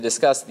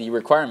discuss the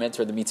requirement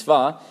or the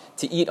mitzvah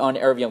to eat on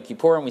Erev Yom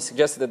Kippur, and we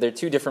suggested that there are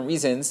two different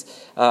reasons,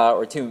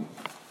 or two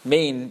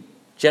main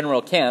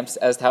general camps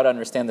as to how to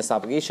understand this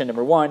obligation.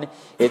 Number one,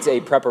 it's a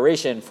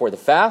preparation for the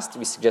fast.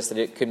 We suggested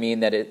it could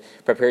mean that it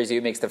prepares you,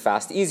 it makes the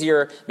fast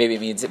easier. Maybe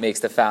it means it makes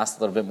the fast a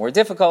little bit more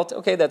difficult.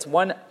 Okay, that's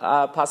one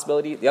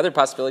possibility. The other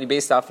possibility,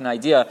 based off an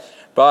idea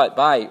brought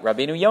by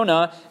Rabbeinu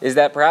Yonah, is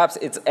that perhaps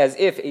it's as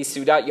if a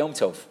Sudat Yom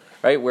Tov.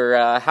 Right, we're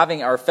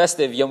having our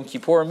festive Yom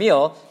Kippur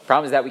meal.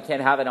 Problem is that we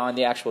can't have it on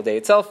the actual day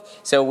itself,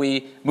 so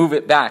we move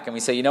it back and we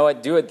say, you know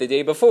what, do it the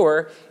day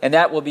before, and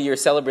that will be your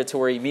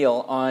celebratory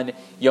meal on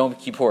Yom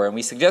Kippur. And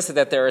we suggested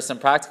that there are some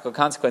practical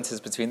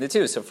consequences between the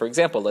two. So, for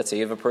example, let's say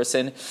you have a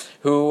person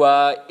who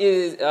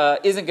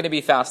isn't going to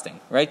be fasting,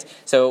 right?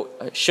 So,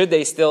 should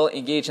they still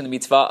engage in the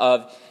mitzvah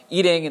of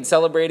eating and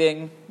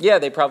celebrating? Yeah,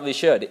 they probably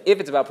should. If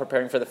it's about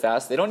preparing for the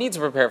fast, they don't need to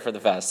prepare for the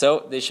fast,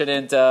 so they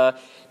shouldn't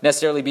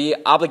necessarily be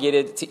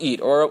obligated to eat.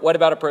 Or what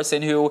about a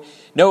person who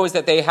knows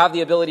that they have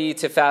the ability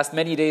to fast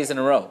many days in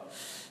a row?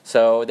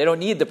 So they don't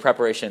need the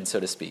preparation, so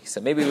to speak.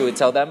 So maybe we would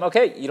tell them,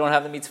 okay, you don't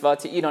have the mitzvah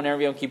to eat on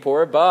Erev Yom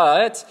Kippur,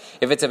 but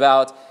if it's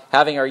about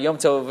having our Yom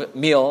Tov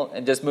meal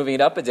and just moving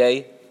it up a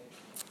day,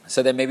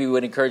 so then maybe we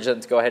would encourage them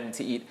to go ahead and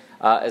to eat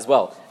as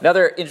well.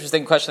 Another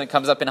interesting question that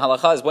comes up in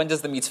halakha is, when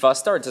does the mitzvah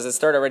start? Does it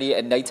start already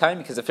at nighttime?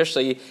 Because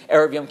officially,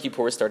 Erev Yom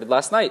Kippur started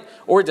last night.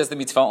 Or does the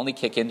mitzvah only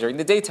kick in during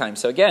the daytime?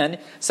 So again,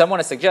 some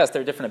want to suggest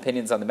there are different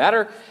opinions on the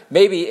matter.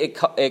 Maybe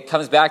it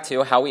comes back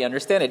to how we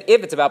understand it.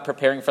 If it's about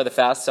preparing for the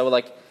fast, so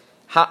like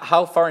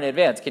how far in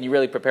advance can you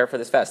really prepare for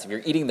this fast? If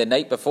you're eating the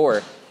night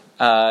before,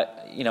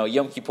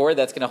 Yom Kippur,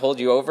 that's going to hold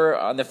you over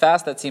on the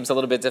fast. That seems a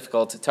little bit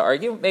difficult to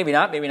argue. Maybe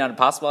not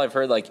impossible. I've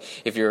heard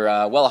if you're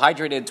well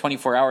hydrated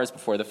 24 hours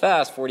before the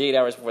fast, 48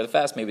 hours before the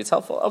fast, maybe it's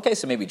helpful. Okay,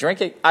 so maybe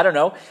drink it. I don't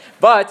know.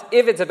 But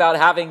if it's about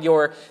having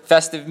your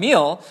festive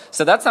meal,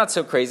 so that's not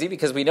so crazy,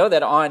 because we know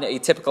that on a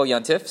typical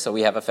Yontif, so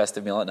we have a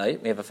festive meal at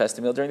night, we have a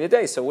festive meal during the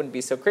day, so it wouldn't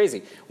be so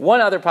crazy.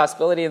 One other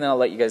possibility, and then I'll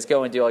let you guys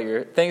go and do all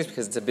your things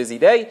because it's a busy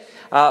day.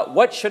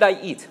 What should I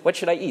eat? What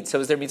should I eat? So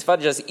is there mitzvah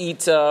to just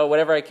eat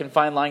whatever I can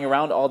find lying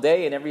around all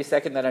day, and every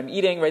second that I'm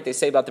eating, right? They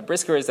say about the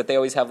briskers that they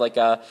always have like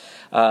a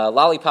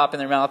lollipop in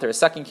their mouth or a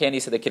sucking candy,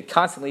 so they could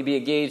constantly be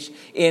engaged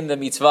in the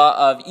mitzvah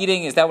of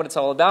eating. Is that what it's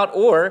all about?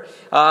 Or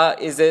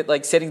is it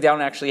like sitting down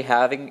and actually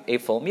having a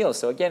full meal?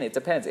 So again, it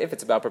depends. If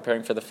it's about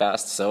preparing for the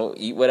fast, so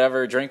eat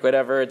whatever, drink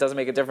whatever. It doesn't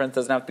make a difference. It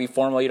doesn't have to be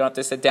formal. You don't have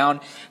to sit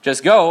down.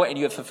 Just go and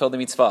you have fulfilled the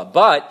mitzvah.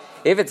 But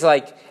if it's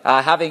like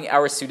having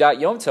our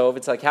Sudat Yom Tov,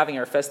 it's like having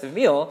our festive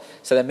meal,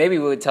 so then maybe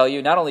we would tell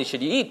you not only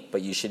should you eat,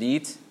 but you should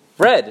eat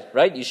bread,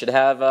 right? You should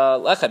have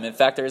lechem. In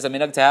fact, there is a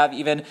minhag to have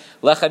even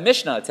lechem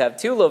mishnah, to have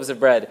 2 loaves of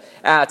bread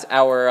at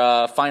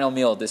our final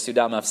meal, the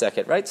Sudah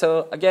Mafseket, right?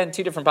 So again,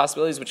 2 different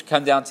possibilities, which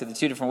come down to the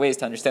 2 different ways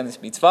to understand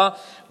this mitzvah.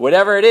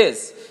 Whatever it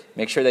is,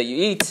 make sure that you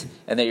eat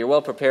and that you're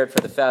well prepared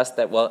for the fast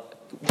that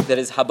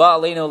is haba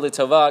aleinu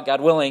l'tova,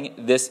 God willing,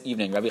 this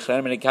evening. Rabbi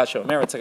Chanan ben Akasha Omer,